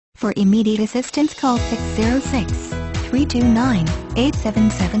For immediate assistance, call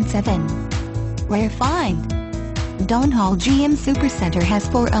 606-329-8777. Rare find. Don Hall GM SuperCenter has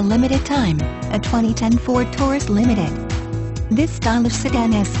for a limited time, a 2010 Ford Taurus Limited. This stylish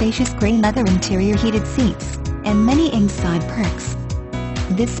sedan has spacious gray leather interior, heated seats, and many inside perks.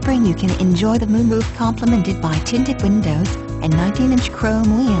 This spring you can enjoy the moonroof complemented by tinted windows and 19-inch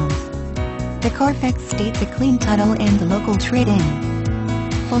chrome wheels. The Carfax states a clean title and the local trade-in.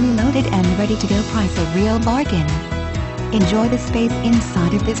 Fully loaded and ready to go price, a real bargain. Enjoy the space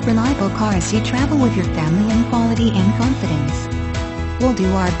inside of this reliable car as you travel with your family in quality and confidence. We'll do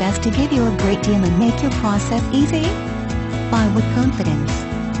our best to give you a great deal and make your process easy. Buy with confidence.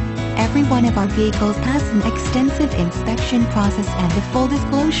 Every one of our vehicles has an extensive inspection process and a full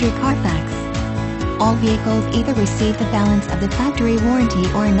disclosure Carfax. All vehicles either receive the balance of the factory warranty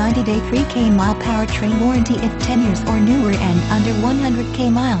or a 90-day 3,000-mile powertrain warranty if 10 years or newer and under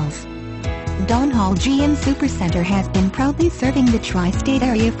 100,000 miles. Don Hall GM SuperCenter has been proudly serving the tri-state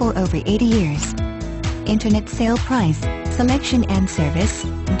area for over 80 years. Internet sale price, selection and service.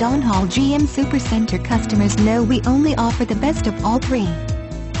 Don Hall GM SuperCenter customers know we only offer the best of all three.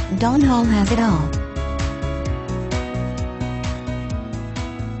 Don Hall has it all.